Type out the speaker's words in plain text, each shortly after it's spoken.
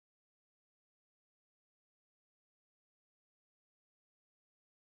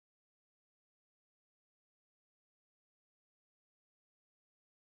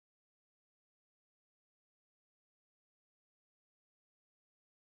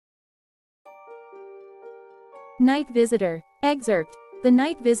Night Visitor. Excerpt. The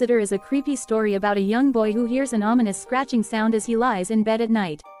Night Visitor is a creepy story about a young boy who hears an ominous scratching sound as he lies in bed at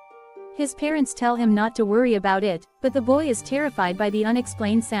night. His parents tell him not to worry about it, but the boy is terrified by the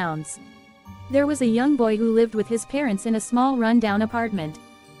unexplained sounds. There was a young boy who lived with his parents in a small run-down apartment.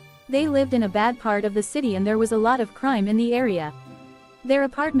 They lived in a bad part of the city and there was a lot of crime in the area. Their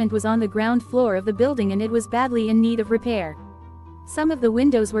apartment was on the ground floor of the building and it was badly in need of repair. Some of the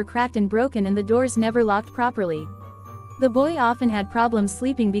windows were cracked and broken and the doors never locked properly. The boy often had problems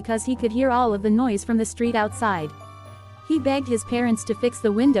sleeping because he could hear all of the noise from the street outside. He begged his parents to fix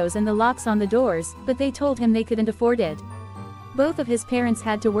the windows and the locks on the doors, but they told him they couldn't afford it. Both of his parents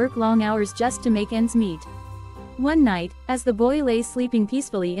had to work long hours just to make ends meet. One night, as the boy lay sleeping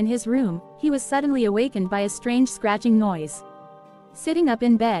peacefully in his room, he was suddenly awakened by a strange scratching noise. Sitting up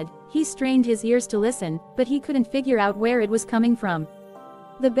in bed, he strained his ears to listen, but he couldn't figure out where it was coming from.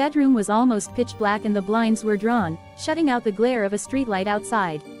 The bedroom was almost pitch black and the blinds were drawn, shutting out the glare of a streetlight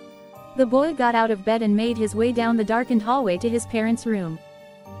outside. The boy got out of bed and made his way down the darkened hallway to his parents' room.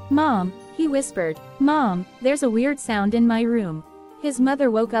 "Mom," he whispered. "Mom, there's a weird sound in my room." His mother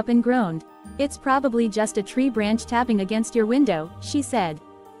woke up and groaned. "It's probably just a tree branch tapping against your window," she said.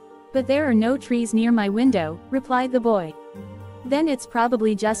 "But there are no trees near my window," replied the boy. "Then it's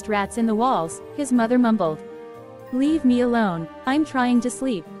probably just rats in the walls," his mother mumbled. "Leave me alone, I'm trying to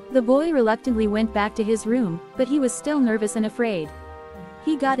sleep." The boy reluctantly went back to his room, but he was still nervous and afraid.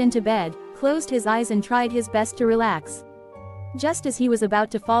 He got into bed, closed his eyes and tried his best to relax. Just as he was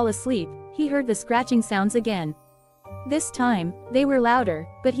about to fall asleep, he heard the scratching sounds again. This time, they were louder,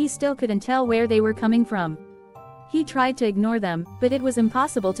 but he still couldn't tell where they were coming from. He tried to ignore them, but it was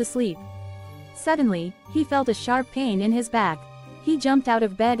impossible to sleep. Suddenly, he felt a sharp pain in his back. He jumped out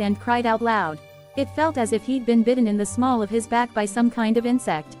of bed and cried out loud. It felt as if he'd been bitten in the small of his back by some kind of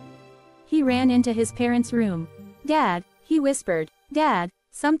insect. He ran into his parents' room. "Dad," he whispered. "Dad,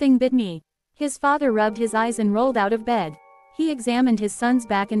 something bit me." His father rubbed his eyes and rolled out of bed. He examined his son's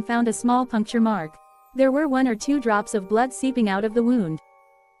back and found a small puncture mark. There were 1 or 2 drops of blood seeping out of the wound.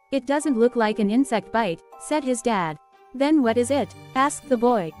 "It doesn't look like an insect bite," said his dad. "Then what is it?" asked the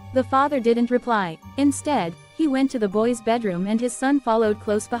boy. The father didn't reply. Instead, he went to the boy's bedroom and his son followed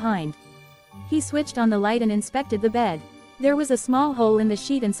close behind. He switched on the light and inspected the bed. There was a small hole in the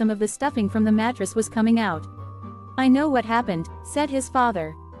sheet and some of the stuffing from the mattress was coming out. "I know what happened," said his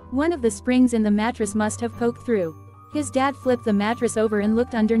father. "One of the springs in the mattress must have poked through." His dad flipped the mattress over and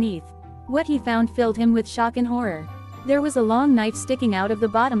looked underneath. What he found filled him with shock and horror. There was a long knife sticking out of the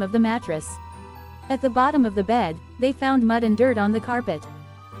bottom of the mattress. At the bottom of the bed, they found mud and dirt on the carpet.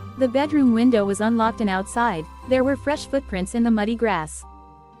 The bedroom window was unlocked and outside, there were fresh footprints in the muddy grass.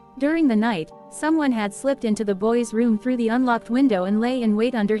 During the night, someone had slipped into the boy's room through the unlocked window and lay in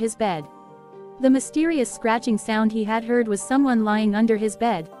wait under his bed. The mysterious scratching sound he had heard was someone lying under his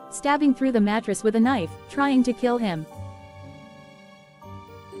bed, stabbing through the mattress with a knife, trying to kill him.